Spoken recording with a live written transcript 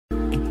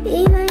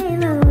Even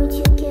if I would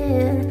you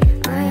care,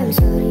 I am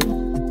sorry.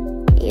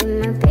 You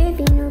my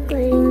baby, no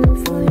calling me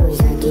for no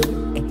saki.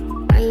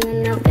 I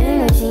am not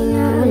embarrassing,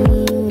 only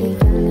you they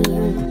turn me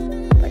on.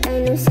 But I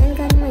know send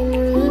got my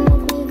money,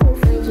 make me go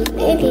find you.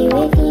 Baby,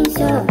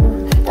 waking up,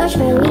 touch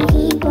my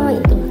wiki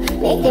point.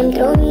 Make them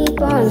throw me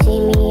bombs, see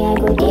me, I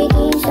go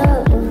taking so.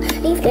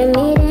 Leave them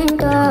made and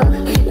talk,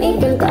 make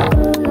them talk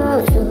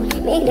rumors, so.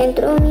 Make them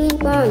throw me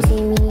bombs,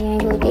 see me, I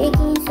go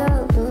taking so.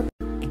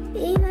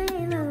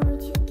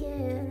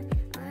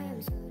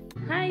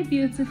 Hi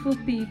beautiful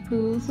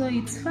people, so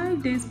it's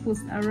 5 days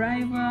post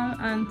arrival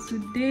and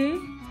today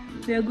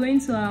we are going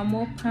to our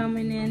more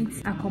permanent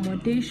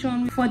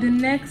accommodation for the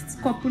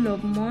next couple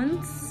of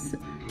months.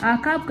 Our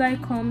cab guy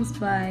comes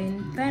by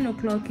 9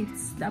 o'clock.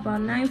 It's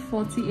about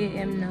 9:40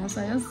 a.m. now,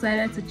 so I just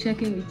decided to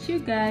check in with you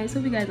guys.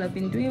 Hope you guys have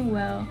been doing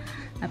well.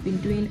 I've been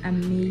doing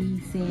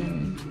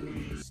amazing.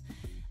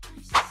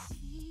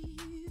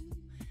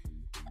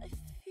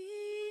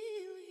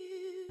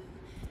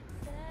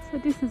 So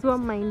this is what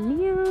my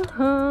new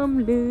home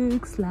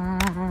looks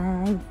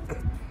like.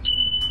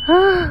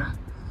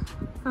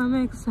 I'm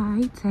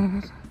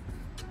excited.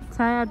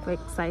 Tired but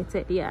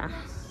excited, yeah.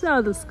 See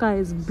how the sky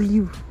is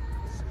blue.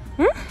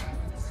 Eh?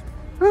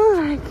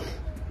 Oh, like,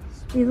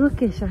 it's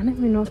okay, Sha. Let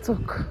me not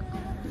talk.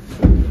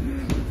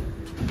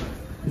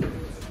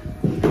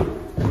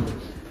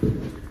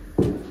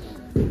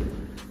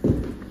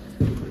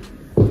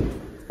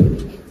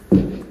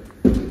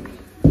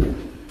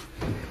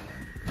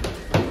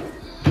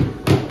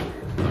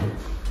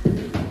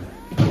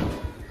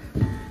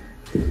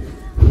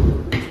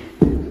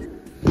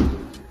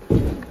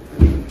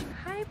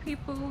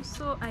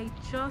 So I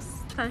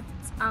just stepped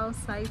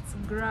outside to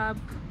grab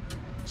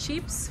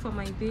chips for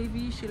my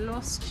baby. She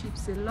loves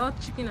chips a lot,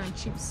 chicken and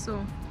chips.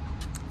 So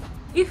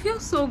it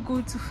feels so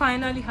good to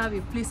finally have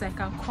a place I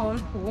can call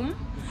home.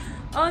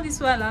 All this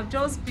while I've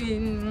just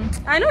been,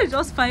 I know it's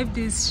just 5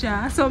 days,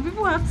 Sha. Some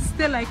people have to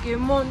stay like a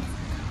month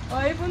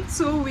or even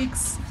 2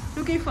 weeks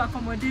looking for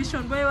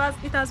accommodation, but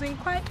it has been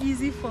quite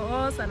easy for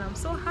us and I'm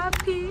so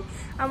happy.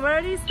 I'm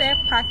already there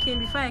packing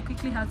before I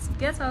quickly had to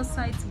get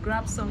outside to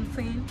grab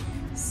something.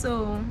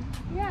 So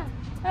yeah,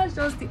 that's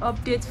just the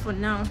update for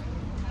now.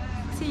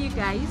 See you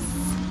guys.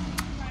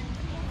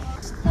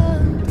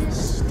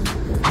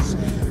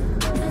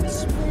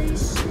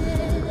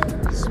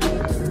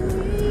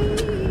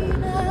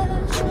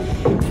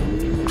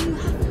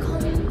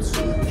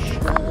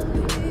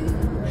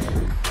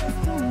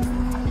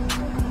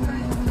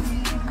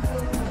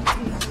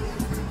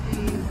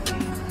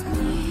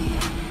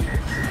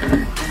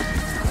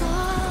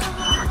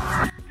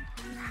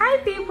 Hi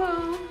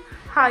people,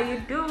 how you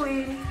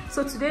doing?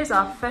 So today is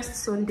our first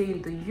Sunday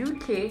in the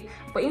UK,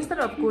 but instead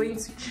of going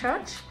to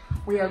church,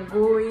 we are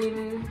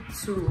going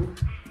to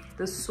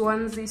the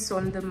Swansea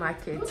Sunday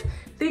market.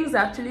 Things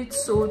actually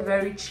sold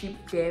very cheap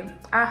there.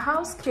 Our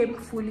house came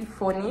fully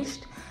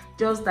furnished,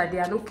 just that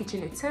there are no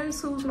kitchen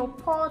utensils, no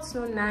pots,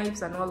 no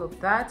knives and all of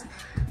that.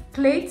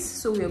 Plates,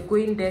 so we are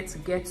going there to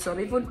get some,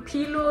 even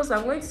pillows.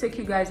 I'm going to take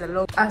you guys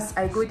along as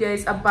I go there.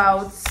 It's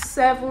about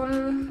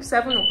 7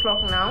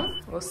 o'clock now,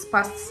 or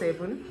past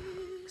 7.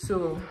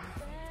 So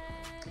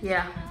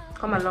yeah,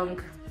 come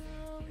along.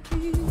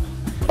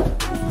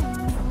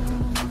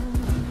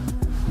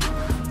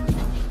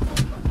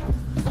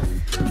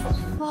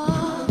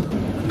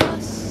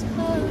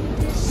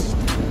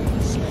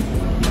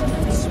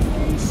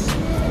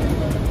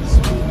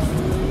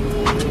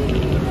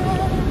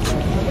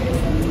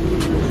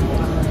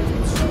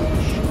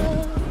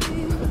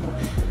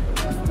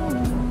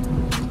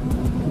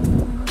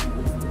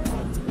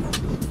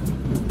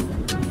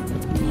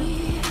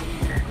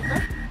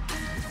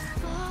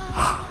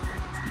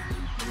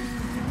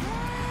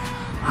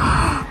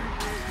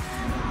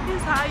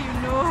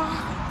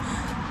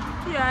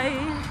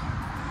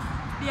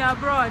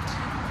 Abroad.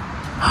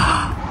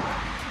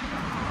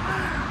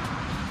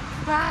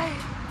 Bye.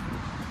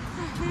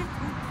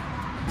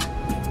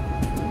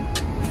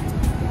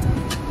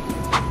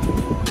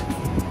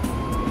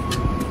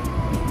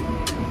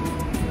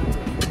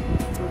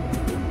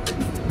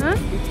 Huh?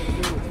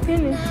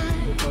 Finish.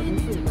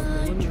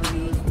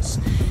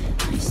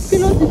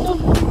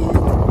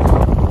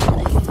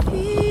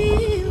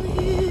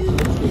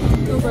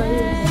 Over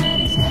here.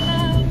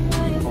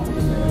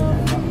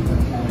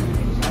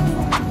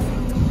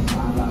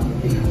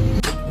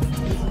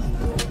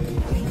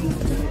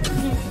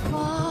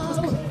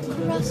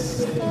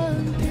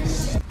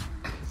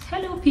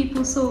 Hello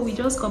people, so we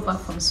just got back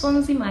from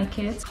Swansea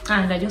market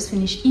and I just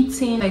finished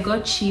eating. I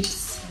got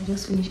chips. I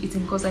just finished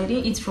eating because I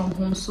didn't eat from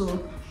home,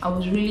 so I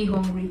was really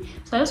hungry.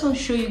 So I just want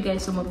to show you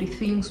guys some of the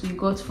things we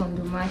got from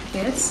the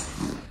market.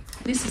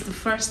 This is the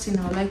first thing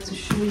I would like to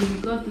show you.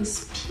 We got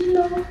this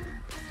pillow,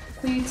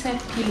 quilted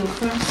pillow,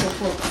 firm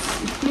support.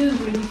 It feels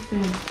really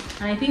firm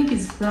and I think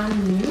it's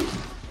brand new.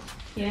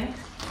 Yeah.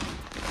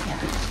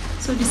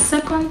 So the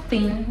second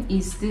thing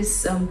is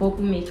this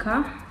bubble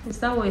maker. Is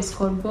that what it's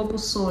called? Bubble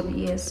sword.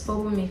 Yes,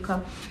 bubble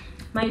maker.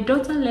 My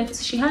daughter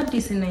left, she had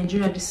this in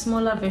Nigeria, the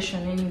smaller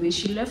version anyway.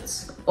 She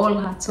left all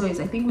her toys.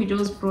 I think we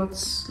just brought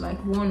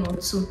like 1 or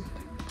 2.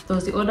 There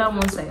was the other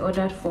ones I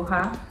ordered for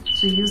her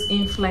to use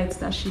in flight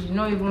that she did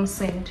not even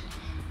send.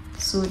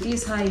 So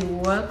this is how it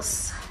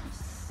works.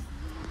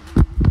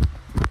 So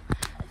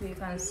you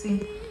can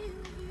see.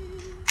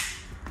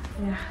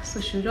 Yeah, so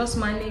she'll just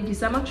manage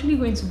this. I'm actually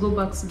going to go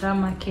back to that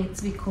market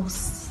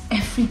because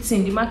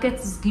everything, the market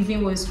is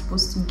giving what it's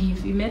supposed to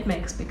give. It met my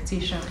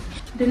expectation.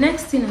 The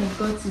next thing I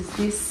got is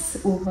this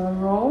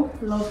overall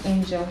Love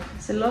Angel.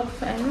 It's a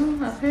love, I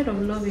know I've heard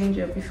of Love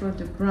Angel before,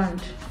 the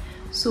brand.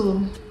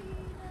 So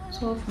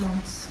 12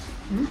 months.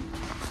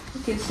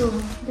 Okay, so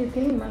they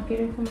pay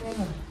market from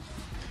ever.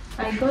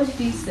 I got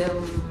this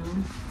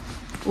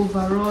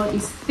overall.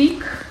 It's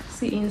thick.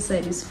 See,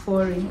 inside is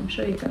furry. I'm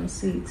sure you can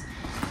see it.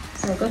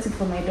 So I got it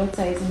for my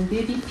daughter. It's in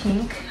baby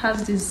pink.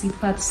 Has this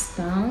zippers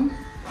down.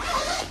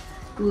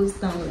 Goes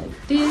down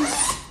like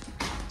this.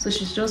 So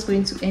she's just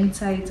going to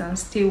enter it and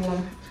stay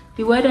warm.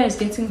 The weather is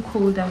getting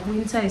colder.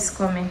 Winter is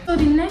coming. So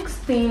the next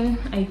thing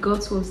I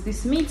got was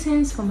this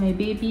mittens for my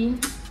baby.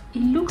 It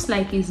looks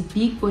like it's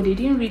big, but they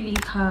didn't really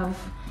have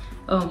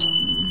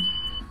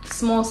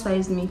small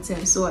size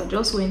mittens. So I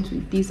just went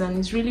with this, and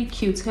it's really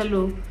cute.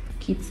 Hello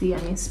Kitty,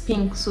 and it's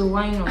pink. So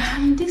why not?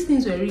 And these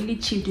things were really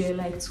cheap. They were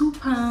like £2,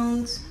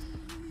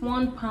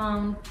 £1,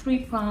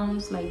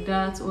 £3, like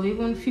that, or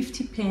even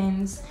 50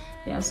 pence.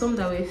 There are some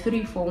that were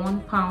 3 for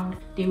 £1.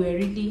 They were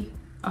really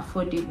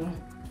affordable.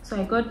 So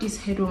I got this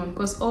head warmer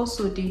because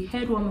also the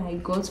head warmer I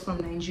got from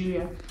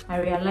Nigeria, I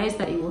realized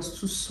that it was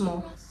too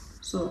small.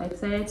 So I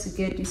decided to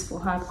get this for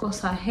her because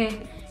her hair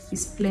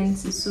is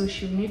plenty, so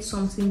she'll need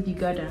something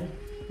bigger than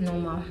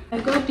normal. I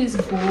got these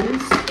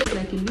bowls,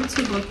 like a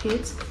little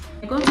bucket.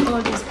 I got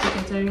all these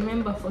buckets, I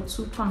remember, for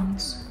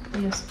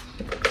 £2. Yes.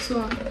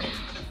 So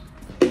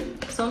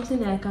something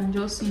that I can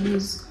just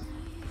use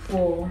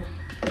for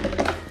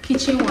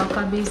kitchen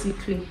worker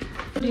basically.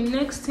 The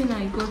next thing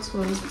I got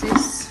was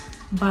this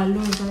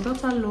balloons. My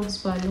daughter loves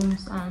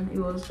balloons, and it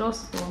was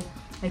just for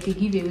like a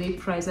giveaway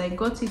prize. I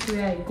got it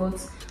where I got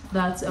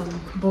that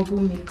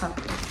bubble maker,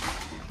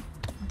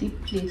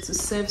 deep plate to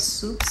serve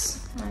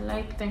soups. I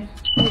like them.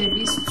 Here,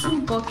 these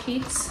 2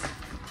 buckets.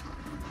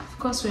 Of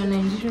course, we're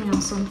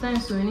Nigerian,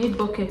 sometimes we need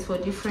buckets for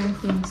different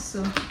things.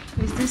 So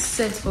it's this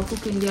set for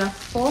cooking. There are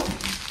 4.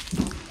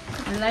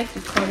 I like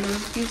the color.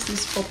 It gives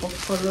this pop of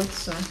color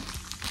to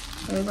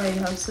whatever you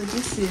have. So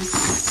this is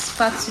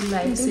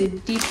spatula. It's a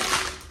deep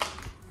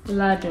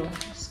ladle.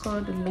 It's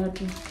called a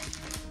ladle,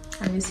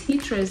 and it's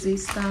heat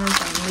resistant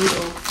and made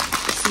of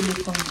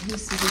silicone.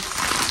 This is it.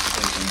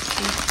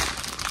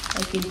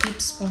 Like a deep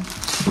spoon.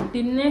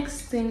 The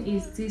next thing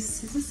is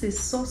this. This is a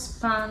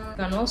saucepan. It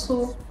can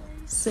also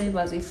serve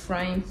as a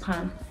frying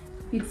pan.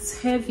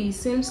 It's heavy. It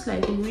seems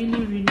like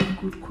really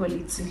good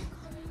quality.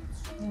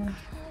 Yeah,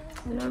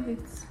 I love it.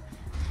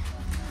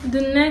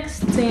 The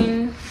next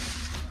thing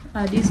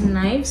are these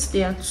knives.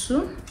 There are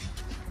 2.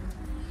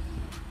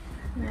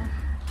 Yeah.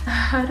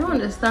 I don't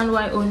understand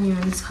why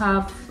onions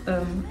have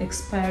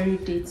expiry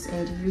dates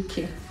in the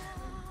UK.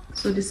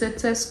 So they said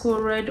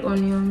Tesco red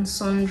onion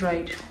sun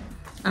dried,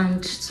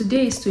 and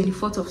today is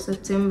 24th of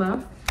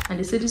September, and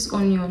they said this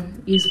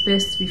onion is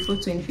best before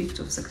 25th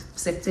of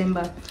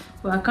September.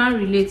 But I can't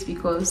relate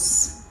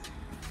because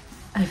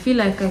I feel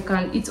like I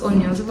can eat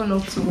onions even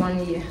up to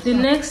 1 year. The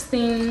next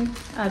thing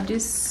are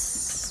these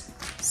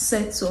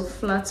sets of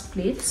flat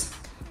plates.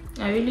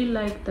 I really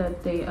like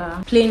that they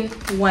are plain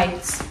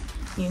white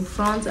in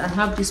front and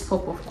have this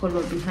pop of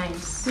color behind.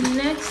 The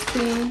next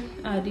thing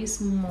are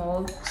these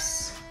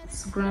mugs.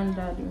 It's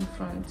granddad in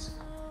front.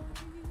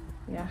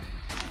 Yeah.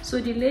 So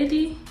the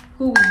lady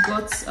who we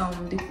got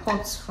the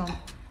pots from,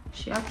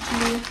 she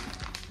actually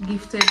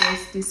gifted us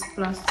this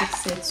plastic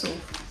set of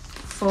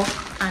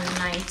fork and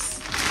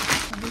knives.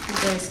 I hope you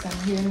guys can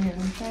hear me.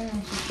 I'm trying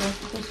not to shout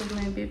because of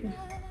my baby.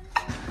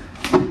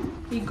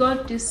 We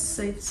got this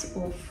set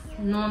of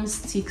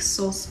non-stick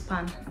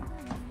saucepan.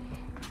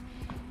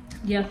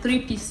 There are 3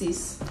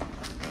 pieces,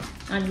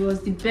 and it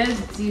was the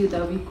best deal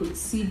that we could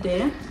see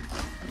there.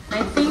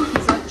 I think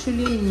it's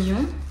actually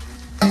new.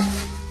 I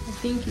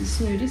think it's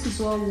new. This is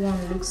what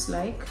one looks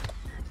like.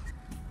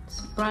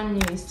 It's brand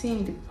new. It's still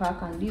in the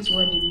pack, and this is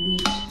what the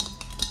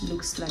lid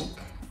looks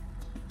like.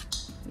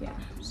 Yeah,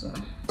 so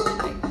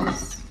like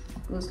this.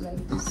 It goes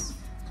like this.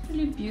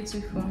 Really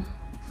beautiful.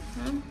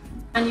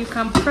 And you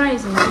can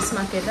price in this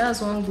market.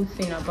 That's one good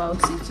thing about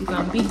it. You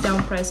can bid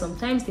down price.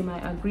 Sometimes they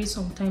might agree,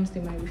 sometimes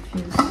they might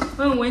refuse.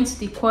 When we went to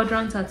the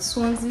quadrant at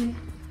Swansea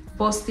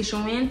bus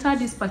station, we entered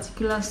this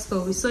particular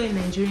store. We saw a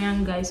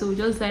Nigerian guy, so we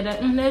just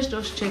decided, let's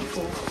just check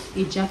for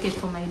a jacket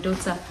for my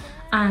daughter.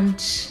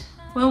 And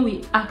when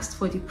we asked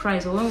for the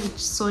price, or when we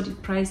saw the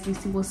price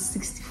list, it was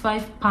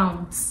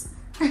 £65.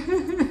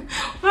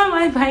 Why am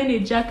I buying a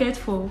jacket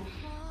for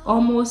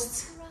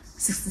almost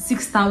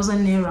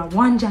 66,000 naira?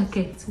 One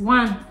jacket,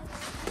 one.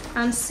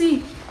 And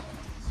see,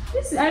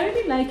 this, I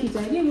really like it.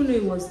 I didn't even know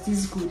it was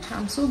this good.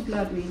 I'm so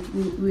glad we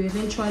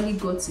eventually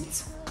got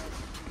it.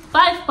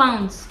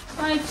 £5.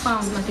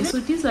 £5. Okay, so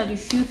these are the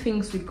few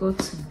things we got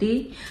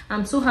today.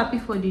 I'm so happy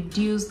for the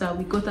deals that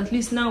we got. At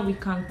least now we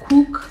can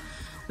cook,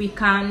 we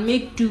can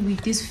make do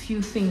with these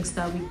few things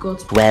that we got.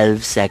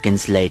 12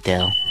 seconds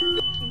later.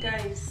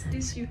 Guys,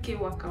 this UK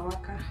waka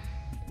waka,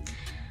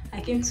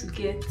 I'm in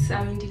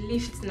the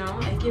lift now.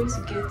 I came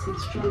to get a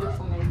stroller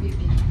for my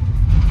baby.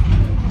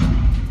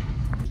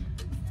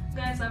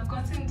 Guys, I've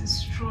gotten the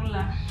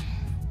stroller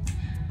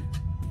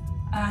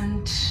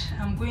and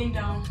I'm going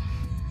down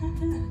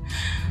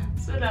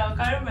so that I'll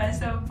carry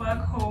myself back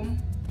home.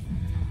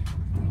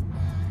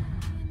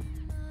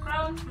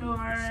 Ground floor.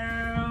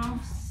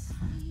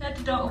 Let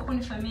the door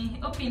open for me.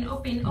 Open,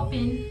 open,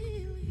 open.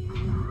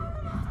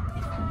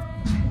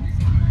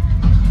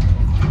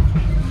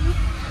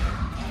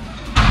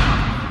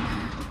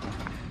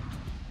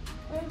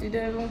 Where did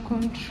I even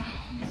come from?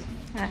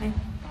 Hi.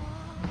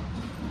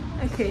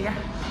 Okay, yeah.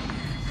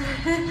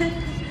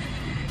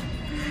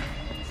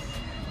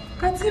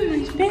 Got in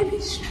my baby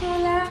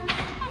stroller.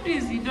 What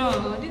is the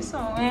door? This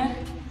one where?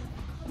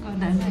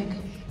 God, I like.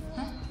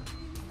 Huh?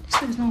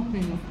 This is not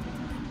opening.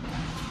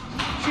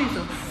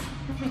 Jesus.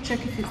 Let me check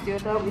if it's the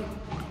other way.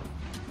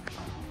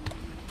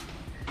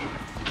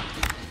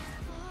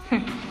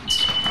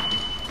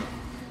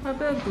 I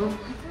better go.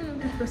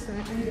 This person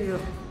is here.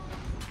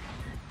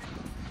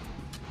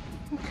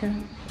 Okay.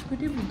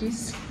 Could it be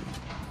this?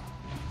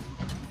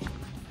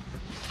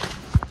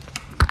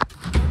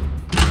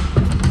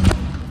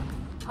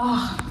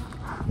 Oh,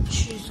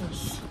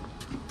 Jesus.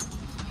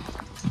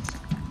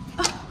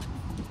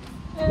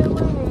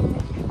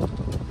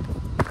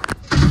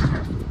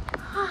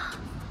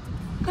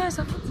 Guys,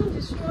 I've put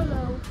this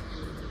stroller.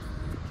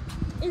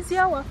 Is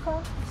here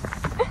waka?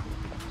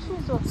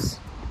 Jesus.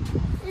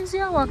 Is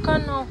here waka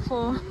now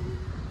for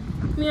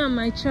me and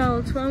my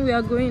child when we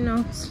are going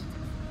out?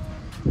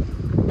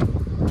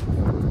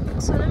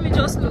 So let me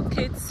just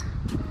locate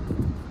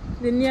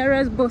the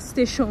nearest bus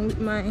station with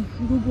my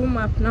Google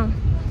map now.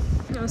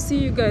 I'll see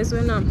you guys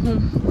when I'm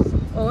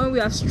home or when we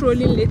are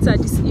strolling later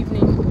this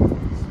evening.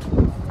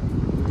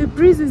 The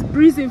breeze is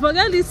breezing.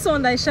 Forget this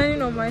sun that is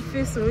shining on my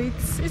face, so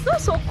it's not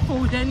so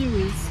cold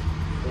anyways.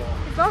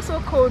 It's not so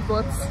cold,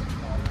 but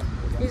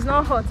it's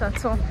not hot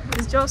at all.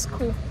 It's just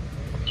cool.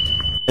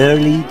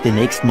 Early the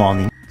next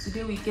morning.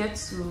 Today we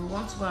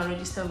want to go and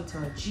register with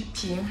our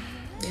GP.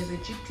 There's a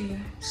GP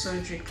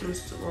surgery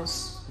close to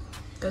us.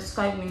 Just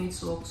 5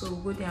 minutes walk, so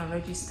we'll go there and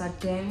register.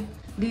 Then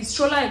the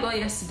stroller I got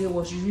yesterday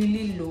was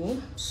really low,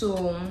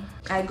 so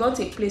I got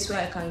a place where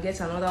I can get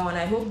another one.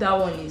 I hope that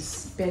one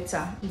is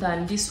better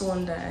than this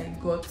one that I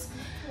got.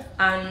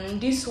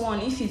 And this one,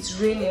 if it's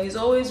raining, it's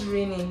always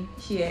raining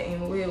here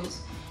in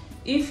Wales.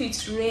 If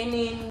it's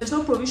raining, there's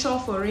no provision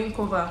for rain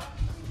cover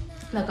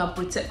that can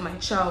protect my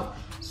child.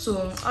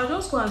 So I'll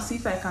just go and see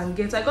if I can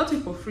get. I got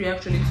it for free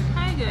actually.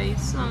 Hi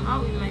guys, so I'm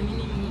out with my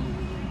mini.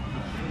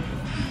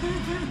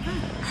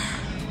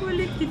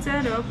 Fully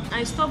kitted up.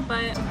 I stopped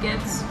by to get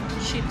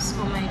chips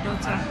for my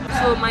daughter.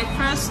 So my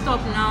first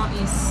stop now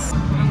is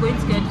I'm going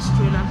to get the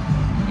stroller.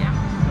 Yeah.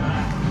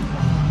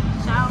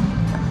 Ciao.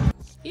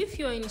 If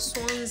you're in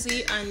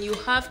Swansea and you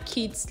have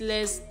kids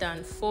less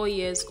than 4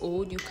 years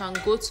old, you can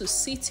go to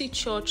City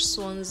Church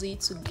Swansea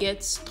to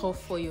get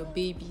stuff for your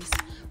babies.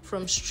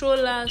 From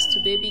strollers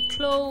to baby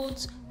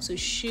clothes to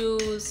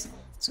shoes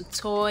to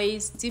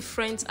toys,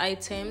 different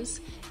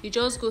items. You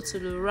just go to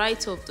the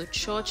right of the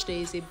church. There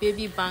is a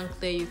baby bank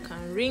there. You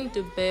can ring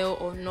the bell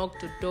or knock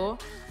the door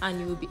and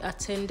you will be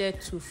attended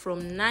to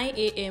from 9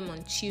 a.m.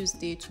 on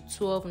Tuesday to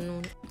 12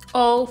 noon,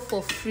 all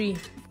for free.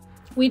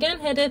 We then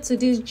headed to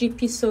this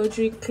GP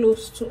surgery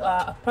close to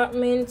our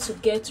apartment to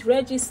get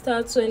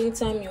registered. So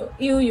anytime you're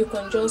ill, you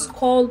can just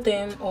call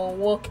them or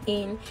walk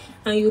in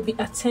and you'll be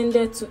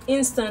attended to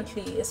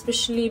instantly,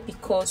 especially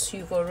because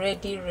you've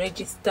already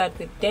registered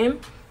with them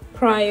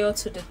prior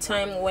to the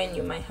time when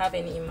you might have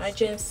any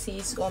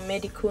emergencies or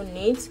medical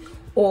needs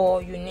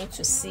or you need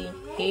to see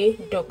a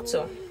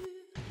doctor.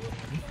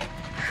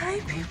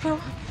 Hi people,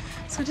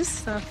 so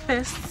this is our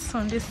first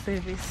Sunday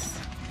service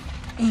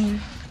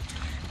in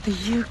the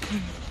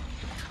UK.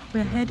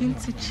 We're heading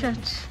to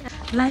church,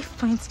 Life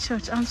Point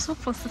Church. I'm so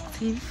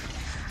positive.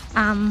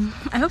 I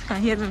hope you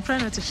can hear me. I'm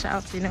trying not to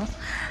shout, you know.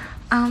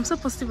 I'm so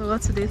positive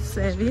about today's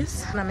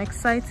service and I'm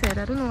excited.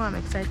 I don't know why I'm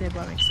excited,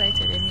 but I'm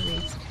excited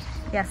anyways.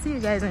 Yeah, see you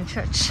guys in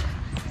church.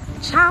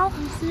 Ciao.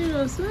 I'm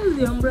serious. Where's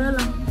the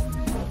umbrella?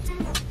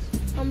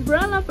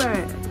 Umbrella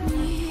bird.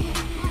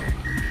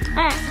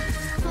 Hey.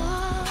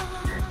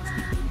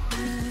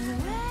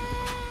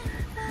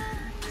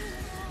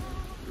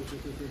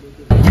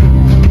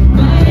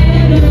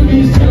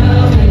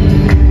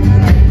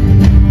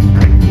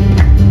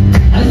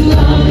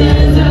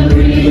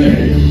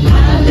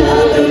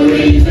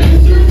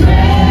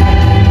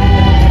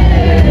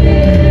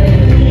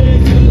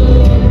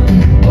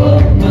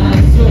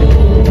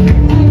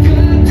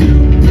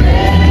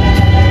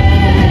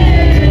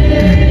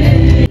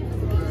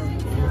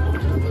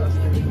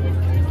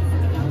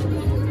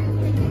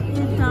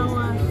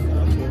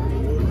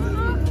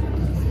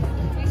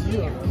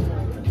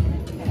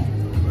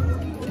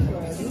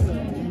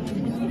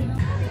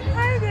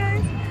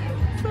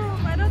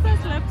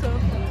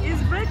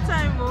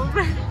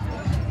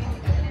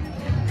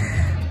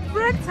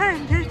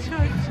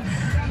 church.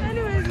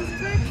 Anyways, it's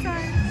break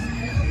time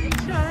in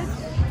church.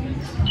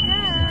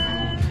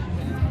 Yeah.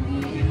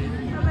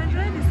 I'm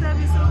enjoying the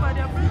service so far.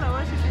 Their praise and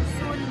worship is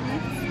so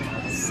lit.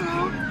 So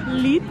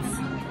lit.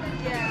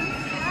 Yeah.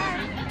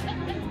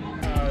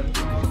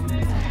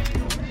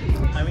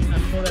 I mean,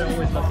 I'm sure they're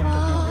always looking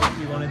for people if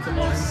you wanted to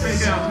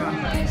volunteer.